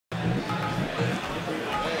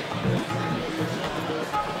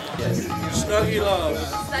Snuggie love.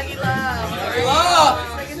 Snuggie love. Snuggie love.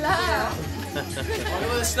 Snuggie love. Look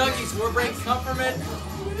at the Snuggies. We're breaking comfort.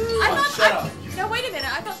 Shut up. No, wait a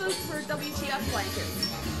minute. I thought those were WTF blankets.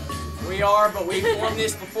 We are, but we formed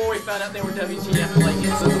this before we found out they were WTF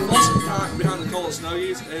blankets. So the philosophy behind the cult of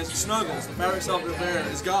Snuggies is Snuggles, the fabric self-repair,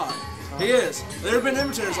 is God. He is. There have been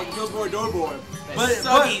imitators like the Pillsbury Doughboy. But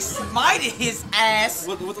he smited his ass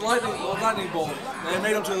with the lightning bolt. They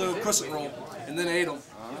made him to a little crescent roll, and then ate him.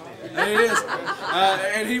 And he is.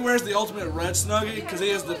 And he wears the ultimate red Snuggie because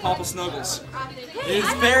he is the Papa Snuggles.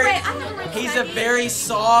 He's a very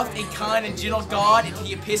soft and kind and gentle God. If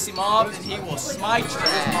you piss him off, then he will smite your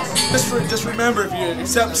ass. Just remember, if you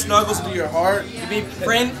accept Snuggles into your heart, you be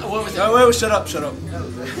friend. What was it? No, wait, shut up.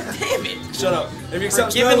 Damn it. Shut up. If you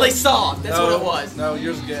accept Forgivingly soft. That's what it was. No,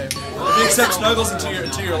 yours is gay. If you accept Snuggles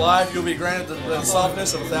into your life, you'll be granted the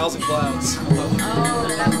softness of 1,000 clouds.